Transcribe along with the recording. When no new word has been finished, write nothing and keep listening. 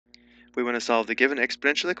We want to solve the given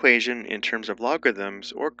exponential equation in terms of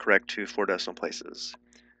logarithms or correct to 4 decimal places.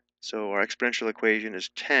 So our exponential equation is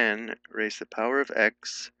 10 raised to the power of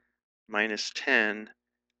x minus 10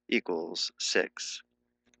 equals 6.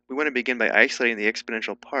 We want to begin by isolating the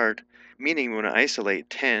exponential part, meaning we want to isolate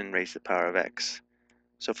 10 raised to the power of x.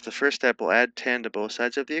 So for the first step, we'll add 10 to both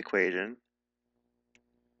sides of the equation.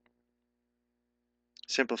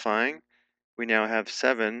 Simplifying, we now have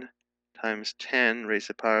 7 times 10 raised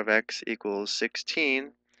to the power of x equals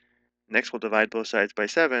 16. Next, we'll divide both sides by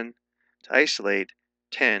 7 to isolate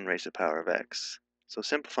 10 raised to the power of x. So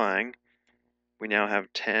simplifying, we now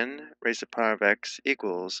have 10 raised to the power of x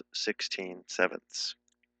equals 16/7.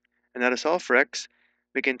 And now to solve for x,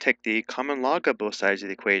 we can take the common log of both sides of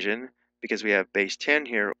the equation because we have base 10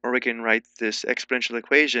 here, or we can write this exponential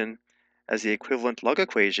equation as the equivalent log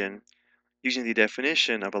equation using the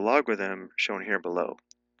definition of a logarithm shown here below.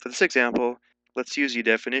 For this example, let's use the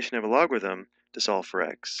definition of a logarithm to solve for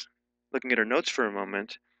x. Looking at our notes for a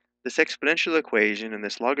moment, this exponential equation and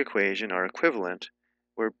this log equation are equivalent,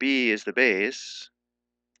 where b is the base,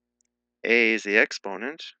 a is the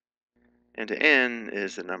exponent, and n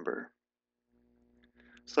is the number.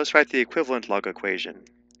 So let's write the equivalent log equation.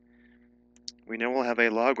 We know we'll have a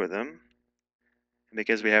logarithm, and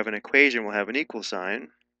because we have an equation, we'll have an equal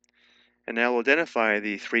sign. And now we'll identify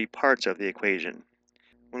the three parts of the equation.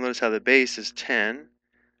 We'll notice how the base is 10.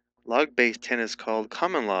 Log base 10 is called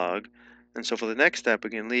common log, and so for the next step,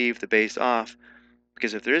 we can leave the base off,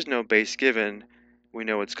 because if there is no base given, we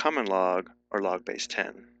know it's common log, or log base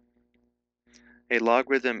 10. A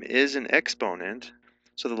logarithm is an exponent,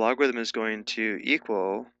 so the logarithm is going to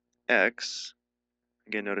equal x.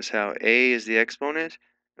 Again, notice how a is the exponent,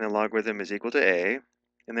 and the logarithm is equal to a.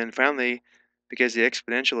 And then finally, because the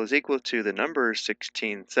exponential is equal to the number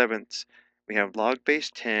 16/7, we have log base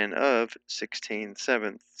 10 of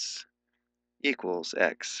 16/7 equals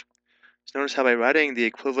x. So notice how by writing the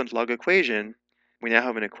equivalent log equation, we now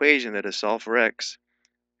have an equation that is solved for x,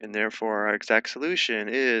 and therefore our exact solution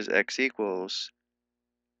is x equals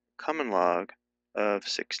common log of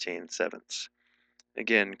 16/7.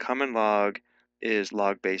 Again, common log is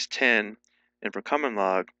log base 10, and for common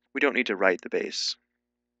log, we don't need to write the base.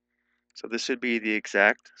 So this would be the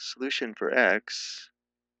exact solution for x.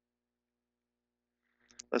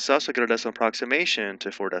 Let's also get a decimal approximation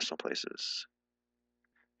to 4 decimal places.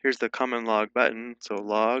 Here's the common log button, so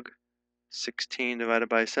log 16 divided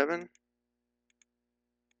by 7,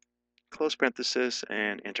 close parenthesis,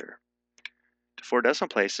 and enter. To 4 decimal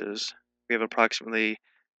places, we have approximately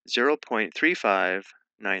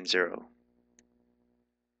 0.3590.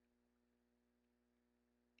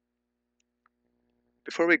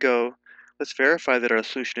 Before we go, let's verify that our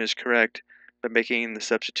solution is correct by making the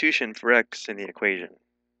substitution for x in the equation.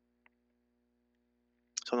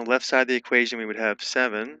 So on the left side of the equation, we would have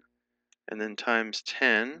 7, and then times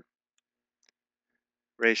 10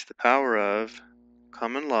 raised to the power of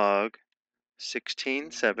common log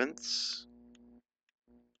 16/7,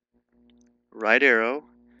 right arrow,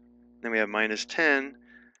 then we have minus 10,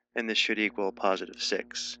 and this should equal positive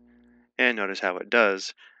 6. And notice how it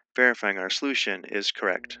does, verifying our solution is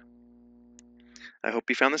correct. I hope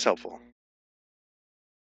you found this helpful.